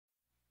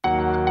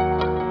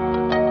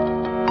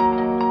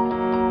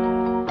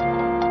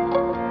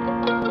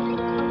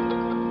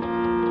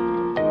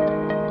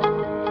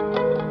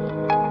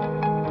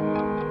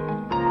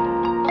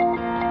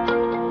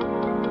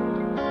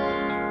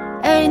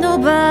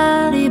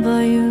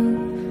but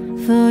you,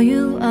 for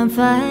you I'm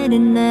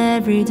fighting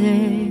every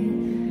day,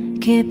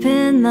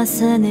 keeping my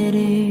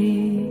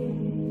sanity.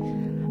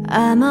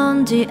 I'm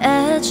on the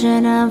edge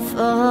and I'm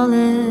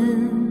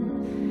falling.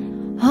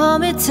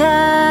 Hold me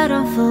tight,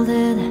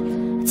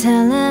 unfolded.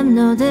 Tell them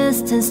no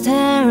distance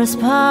tear us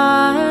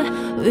apart.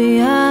 We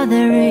are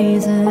the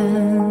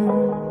reason.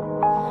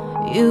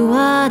 You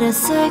are the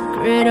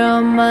secret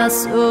of my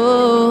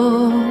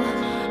soul.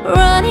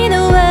 Running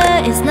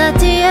away is not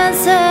the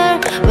answer.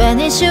 When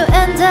it's you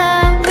and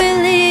I, we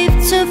live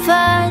to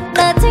fight.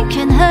 Nothing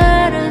can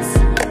hurt us.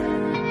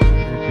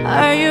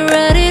 Are you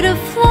ready to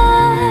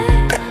fly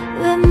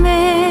with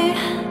me?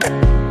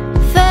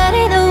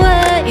 Fading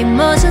away,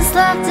 emotions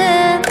locked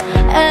in,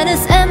 and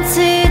it's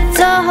empty.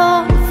 The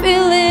whole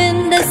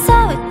feeling, that's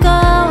how it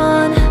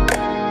goes.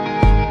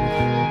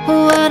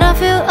 When I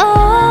feel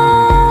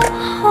all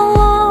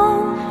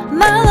alone,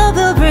 my love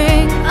will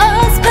bring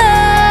us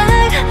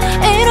back.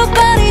 Ain't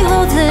nobody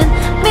holding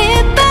me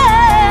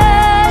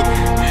back.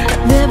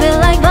 We'll be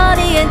like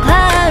Bonnie and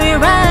Clyde, we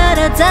ride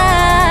or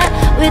die.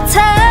 We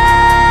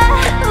tie,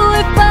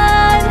 we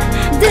find,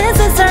 this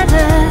is our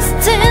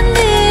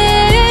destiny.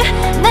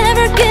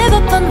 Never give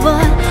up on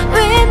what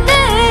we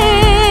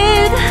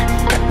need.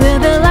 We'll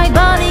be like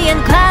Bonnie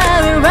and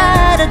Clyde, we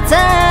ride or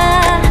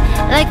die.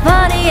 Like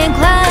Bonnie and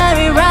Clyde,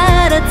 we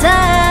ride or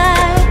die.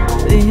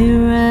 We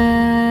ride.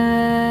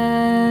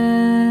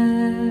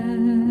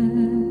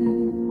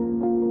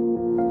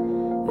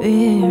 We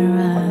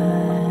ride.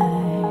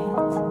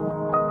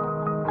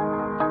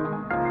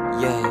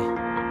 Yeah.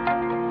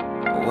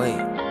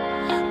 Wait.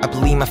 I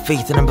believe my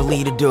faith and I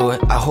believe to do it.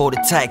 I hold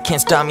it tight,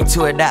 can't stop me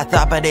to it. I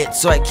thought about it,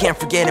 so I can't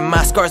forget it.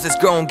 My scars that's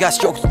grown, got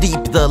strokes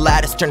deep. The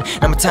light has turned,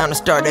 now my time to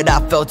start it.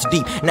 I fell too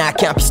deep, now I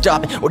can't be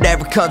stopping.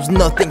 Whatever comes,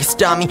 nothing can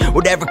stop me.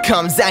 Whatever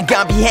comes, I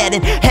gotta be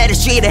heading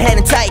straight ahead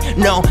and tight.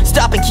 No,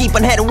 stop and keep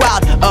on heading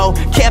wild. Oh,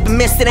 can't be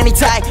missed at any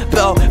time.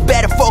 Though,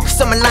 better focus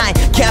on my line.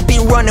 Can't be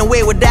running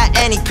away without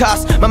any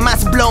cost. My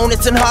mind's blown,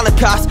 it's an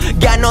holocaust.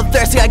 Got no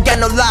thirst, I got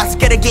no loss.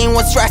 Gotta gain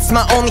one strike, it's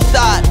my only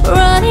thought.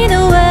 Running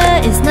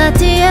away is not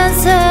the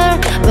answer.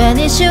 When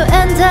it's you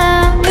and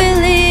I, we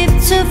live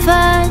to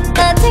fight.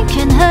 Nothing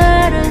can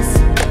hurt us.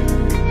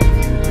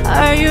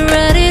 Are you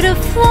ready to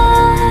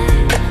fly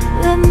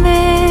with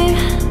me?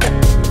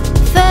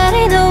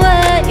 Fading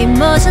away,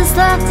 emotions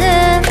locked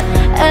in,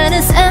 and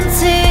it's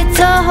empty.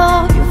 The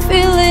whole you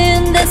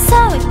feeling, that's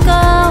how it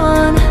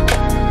goes.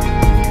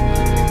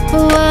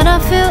 When I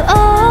feel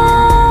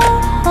all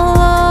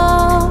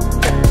alone,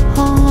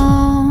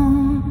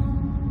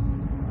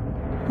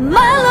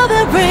 my love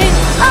will bring